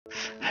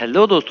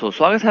Hello दोस्तों,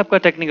 स्वागत है आपका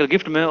टेक्निकल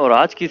गिफ्ट में। और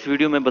आज की इस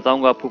वीडियो में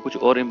बताऊंगा आपको कुछ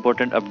और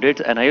इम्पोर्टेंट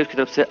अपडेट्स एनआईओएस की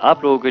तरफ से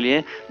आप लोगों के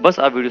लिए। बस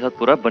आप वीडियो साथ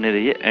पूरा बने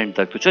रहिए एंड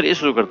तक। तो चलिए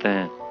शुरू करते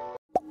हैं।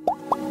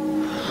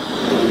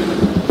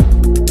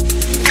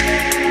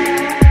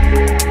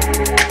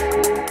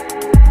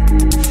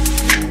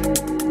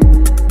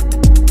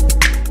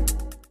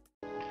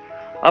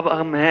 अब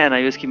हम हैं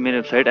एनआईओएस की मेन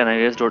वेबसाइट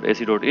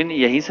nios.ac.in।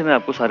 यहीं से मैं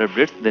आपको सारे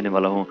अपडेट्स देने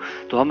वाला हूं।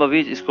 तो हम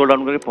अभी स्क्रॉल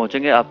डाउन करके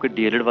पहुंचेंगे आपके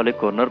डीएलएड वाले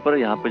कॉर्नर पर।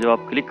 यहाँ पे जब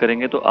आप क्लिक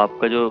करेंगे तो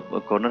आपका जो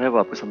कॉर्नर है वो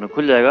आपके सामने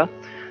खुल जाएगा।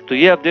 तो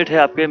ये अपडेट है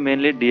आपके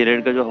मेनली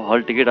डीएलएड का जो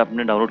हॉल टिकट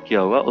आपने डाउनलोड किया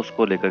होगा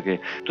उसको लेकर के।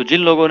 तो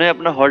जिन लोगों ने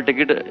अपना हॉल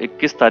टिकट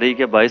 21 तारीख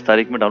या 22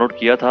 तारीख में डाउनलोड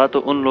किया था तो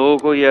उन लोगों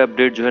को ये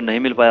अपडेट जो है नहीं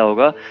मिल पाया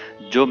होगा,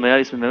 जो मैं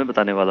इसमें मैं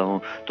बताने वाला हूँ।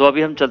 तो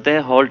अभी हम चलते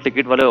हैं हॉल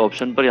टिकट वाले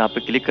ऑप्शन पर। यहाँ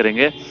पे क्लिक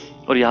करेंगे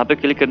और यहाँ पे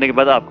क्लिक करने के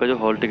बाद आपका जो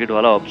हॉल टिकट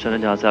वाला ऑप्शन है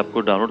जहाँ से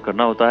आपको डाउनलोड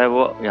करना होता है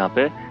वो यहाँ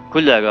पे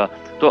खुल जाएगा।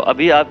 तो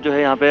अभी आप जो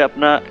है यहाँ पे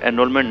अपना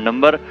एनरोलमेंट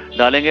नंबर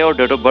डालेंगे और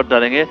डेट ऑफ बर्थ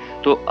डालेंगे।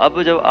 तो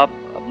अब जब आप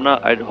अपना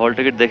हॉल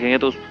टिकट देखेंगे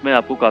तो उसमें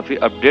आपको काफ़ी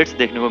अपडेट्स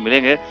देखने को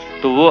मिलेंगे।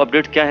 तो वो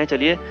अपडेट क्या है,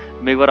 चलिए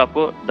मैं एक बार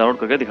आपको डाउनलोड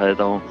करके दिखा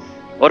देता हूँ।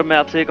 और मैं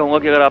आपसे ये कहूँगा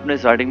कि अगर आपने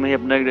स्टार्टिंग में ही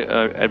अपना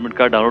एडमिट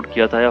कार्ड डाउनलोड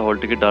किया था या हॉल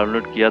टिकट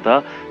डाउनलोड किया था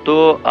तो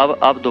अब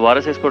आप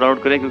दोबारा से इसको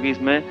डाउनलोड करें, क्योंकि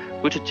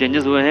इसमें कुछ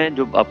चेंजेस हुए हैं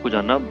जो आपको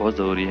जानना बहुत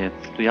ज़रूरी है।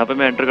 तो यहाँ पे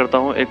मैं एंटर करता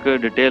हूँ एक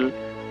डिटेल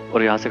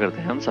और यहाँ से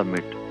करते हैं हम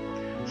सबमिट।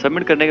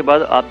 सबमिट करने के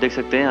बाद आप देख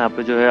सकते हैं यहाँ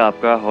पे जो है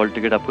आपका हॉल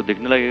टिकट आपको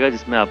दिखने लगेगा,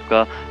 जिसमें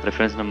आपका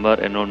reference number,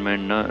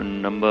 enrolment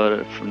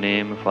number,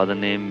 name, father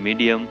name,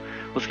 medium,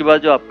 उसके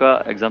बाद जो आपका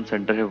एग्ज़ाम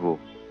सेंटर है वो।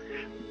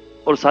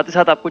 और साथ ही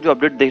साथ आपको जो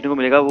अपडेट देखने को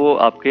मिलेगा वो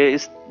आपके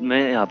इसमें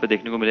यहाँ पे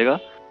देखने को मिलेगा,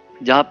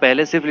 जहाँ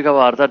पहले सिर्फ लिखा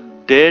हुआ आ रहा था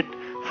date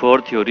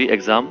for theory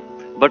exam,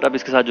 but अब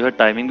इसके साथ जो है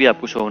टाइमिंग भी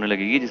आपको शो होने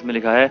लगेगी, जिसमें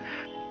लिखा है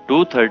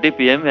 2:30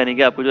 PM। यानी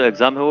कि आपको जो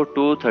एग्जाम है वो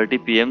 2:30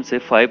 PM से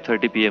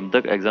 5:30 PM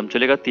तक एग्जाम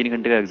चलेगा। 3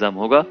 घंटे का एग्जाम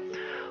होगा।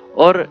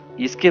 और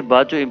इसके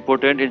बाद जो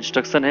इम्पोर्टेंट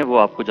इंस्ट्रक्शन है वो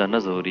आपको जानना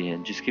जरूरी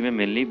है, जिसकी मैं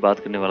मेनली बात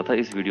करने वाला था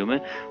इस वीडियो में।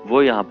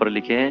 वो यहाँ पर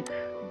लिखे हैं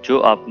जो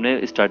आपने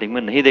स्टार्टिंग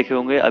में नहीं देखे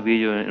होंगे, अभी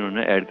जो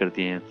इन्होंने ऐड कर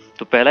दिए हैं।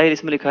 तो पहला ही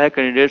इसमें लिखा है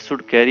candidate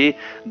should carry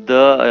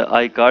the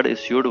I card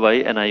issued by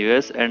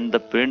NIOS and the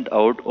print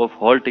out of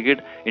hall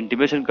ticket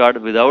intimation card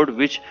without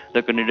which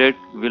the candidate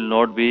will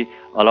not be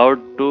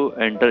allowed to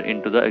enter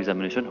into the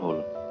examination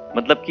hall.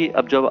 मतलब कि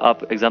अब जब आप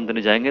exam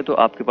देने जाएंगे तो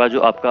आपके पास जो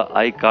आपका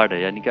आई कार्ड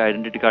है, यानी कि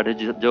आइडेंटिटी कार्ड है,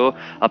 जो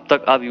अब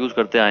तक आप यूज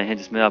करते आए हैं,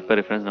 जिसमें आपका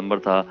रेफरेंस नंबर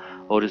था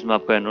और जिसमें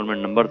आपका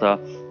एनरोलमेंट नंबर था,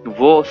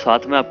 वो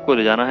साथ में आपको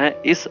ले जाना है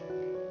इस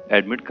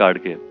एडमिट कार्ड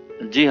के।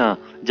 जी हाँ,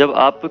 जब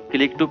आप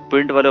क्लिक टू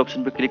प्रिंट वाले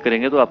ऑप्शन पे क्लिक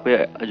करेंगे तो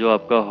आपके जो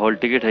आपका हॉल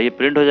टिकट है ये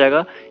प्रिंट हो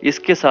जाएगा।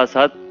 इसके साथ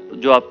साथ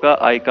जो आपका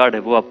आई कार्ड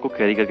है वो आपको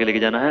कैरी करके लेके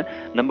जाना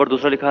है। नंबर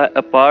दूसरा लिखा है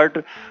apart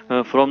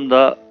from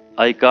the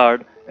I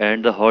card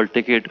and the hall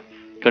ticket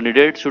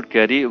candidate should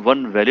carry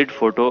one valid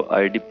photo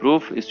ID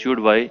proof issued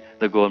by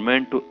the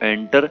government to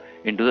enter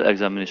into the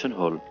examination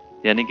hall.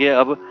 यानी कि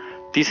अब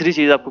तीसरी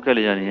चीज आपको क्या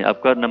ले जानी है,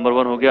 आपका नंबर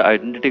 1 हो गया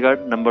आइडेंटिटी कार्ड,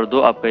 नंबर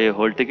 2 आपका ये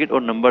हॉल टिकट,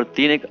 और नंबर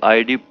 3 एक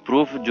ID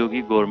प्रूफ जो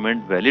कि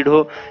गवर्नमेंट वैलिड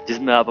हो,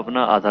 जिसमें आप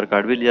अपना आधार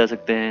कार्ड भी ले जा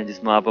सकते हैं,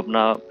 जिसमें आप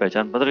अपना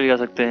पहचान पत्र ले जा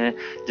सकते हैं,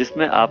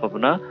 जिसमें आप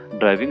अपना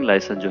ड्राइविंग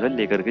लाइसेंस जो है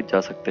लेकर के जा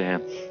सकते हैं।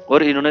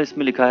 और इन्होंने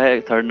इसमें लिखा है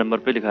 3rd नंबर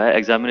पे लिखा है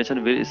examination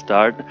will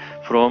start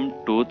from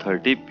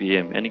 2:30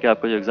 PM। यानी कि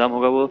आपका जो एग्जाम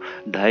होगा वो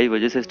 2:30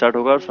 बजे से स्टार्ट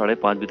होगा और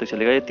 5:30 बजे तक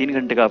चलेगा। ये 3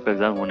 घंटे का आपका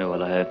एग्जाम होने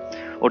वाला है।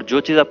 और जो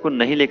चीज़ आपको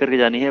नहीं लेकर के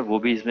जानी है वो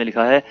भी इसमें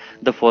लिखा है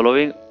the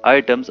following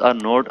items are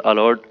not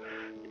allowed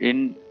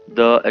in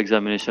the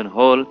examination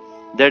hall,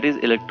 that is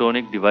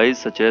electronic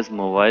device such as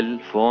mobile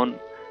phone,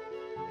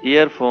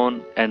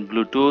 earphone and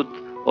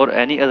Bluetooth और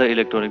any other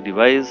electronic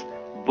device,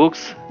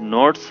 books,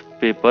 notes,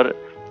 paper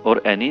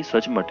और एनी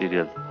सच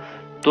मटेरियल।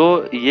 तो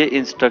ये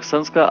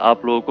instructions का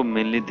आप लोगों को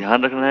mainly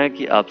ध्यान रखना है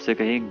कि आपसे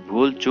कहीं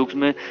भूल चूक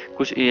में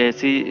कुछ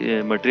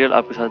ऐसी मटेरियल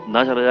आपके साथ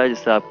ना चला जाए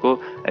जिससे आपको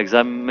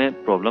एग्जाम में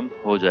प्रॉब्लम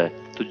हो जाए।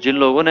 तो जिन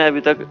लोगों ने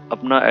अभी तक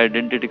अपना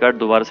आइडेंटिटी कार्ड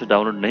दोबारा से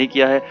डाउनलोड नहीं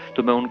किया है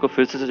तो मैं उनको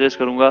फिर से सजेस्ट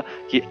करूंगा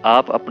कि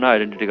आप अपना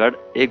आइडेंटिटी कार्ड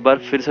एक बार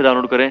फिर से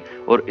डाउनलोड करें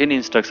और इन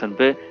इंस्ट्रक्शन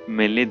पे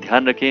मेनली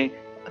ध्यान रखें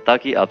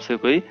ताकि आपसे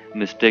कोई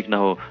मिस्टेक ना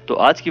हो। तो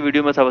आज की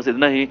वीडियो में था बस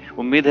इतना ही।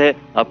 उम्मीद है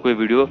आपको ये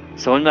वीडियो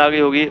समझ में आ गई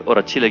होगी और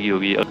अच्छी लगी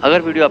होगी।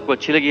 अगर वीडियो आपको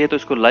अच्छी लगी है तो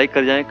इसको लाइक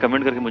कर जाएं,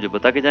 कमेंट करके मुझे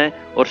बता के जाएं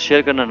और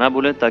शेयर करना ना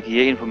भूलें ताकि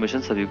ये इन्फॉर्मेशन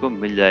सभी को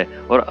मिल जाए।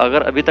 और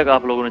अगर अभी तक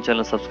आप लोगों ने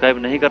चैनल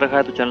सब्सक्राइब नहीं कर रखा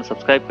है तो चैनल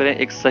सब्सक्राइब करें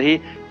एक सही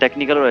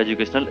टेक्निकल और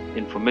एजुकेशनल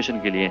इन्फॉर्मेशन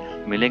के लिए।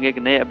 मिलेंगे एक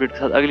नए अपडेट के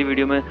साथ अगली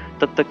वीडियो में,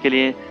 तब तक के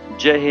लिए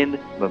जय हिंद,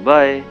 बाय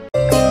बाय।